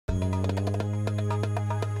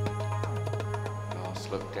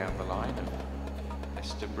look down the line of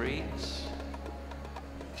best of breeds.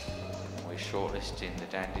 We're shortlisting the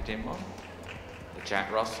Dandie Dinmont, the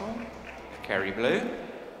Jack Russell, the Kerry Blue,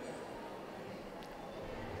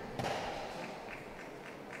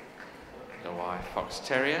 the Wire Fox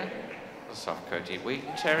Terrier, the soft-coated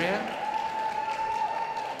Wheaten Terrier,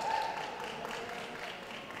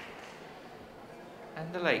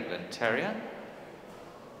 and the Lakeland Terrier.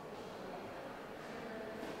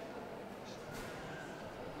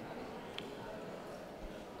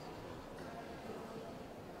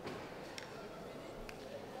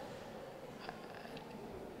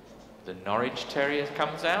 The Norwich Terrier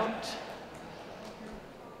comes out.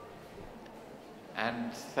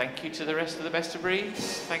 And thank you to the rest of the best of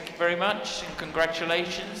breeds. Thank you very much and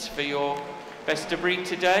congratulations for your best of breed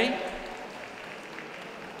today.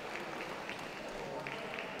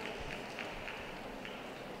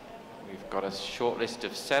 We've got a short list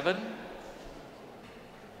of 7.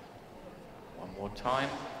 One more time.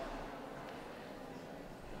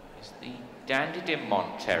 It's the Dandie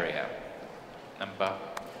Dinmont Terrier, number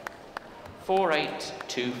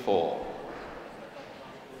 4824.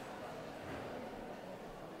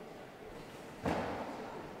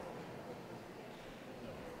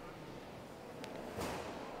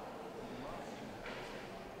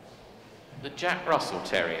 The Jack Russell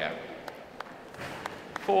Terrier,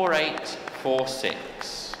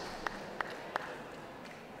 4846.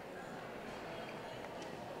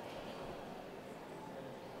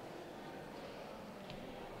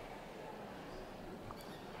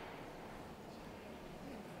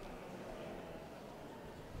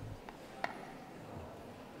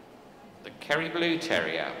 The Kerry Blue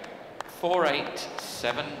Terrier,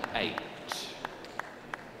 4878.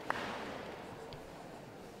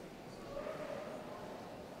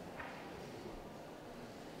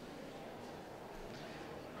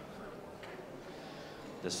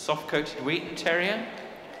 The soft-coated Wheaten Terrier,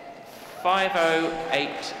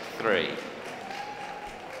 5083.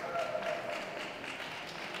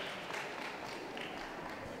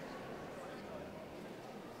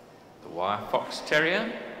 The Wire Fox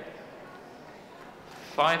Terrier,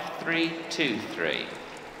 5323.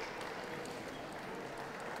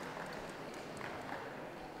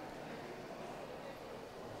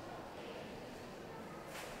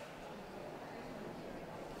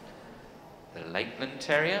 The Lakeland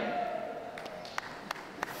Terrier,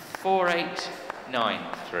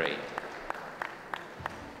 4893.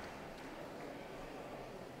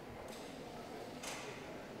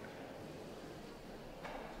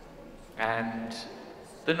 And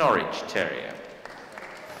the Norwich Terrier,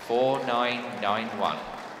 4991.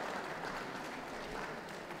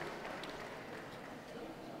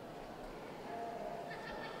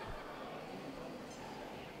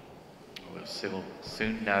 We'll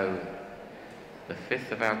soon know the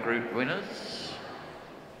 5th of our group winners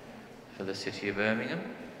for the City of Birmingham.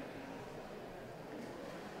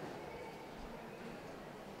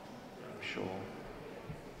 I'm sure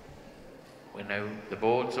we know the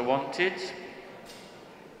boards are wanted.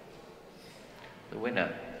 The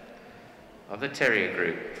winner of the Terrier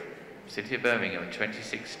Group, City of Birmingham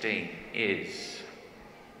 2016 is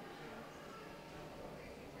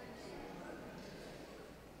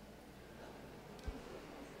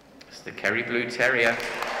the Kerry Blue Terrier.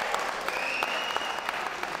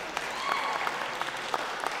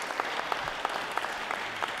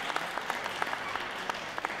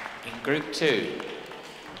 In Group 2,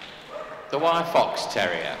 the Wire Fox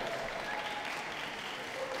Terrier.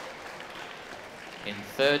 In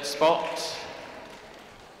 3rd spot,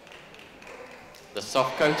 the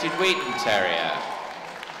soft-coated Wheaten Terrier.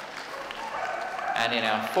 And in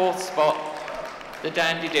our 4th spot, the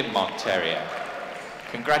Dandie Dinmont Terrier.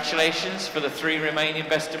 Congratulations for the 3 remaining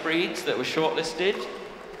best of breeds that were shortlisted.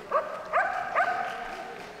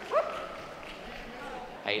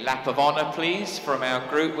 A lap of honour, please, from our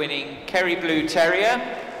group-winning Kerry Blue Terrier,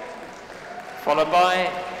 followed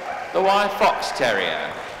by the Wire Fox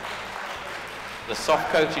Terrier, the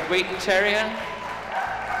soft-coated Wheaten Terrier,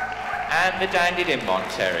 and the Dandie Dinmont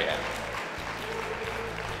Terrier.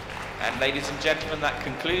 And ladies and gentlemen, that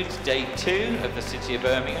concludes day 2 of the City of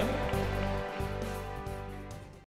Birmingham.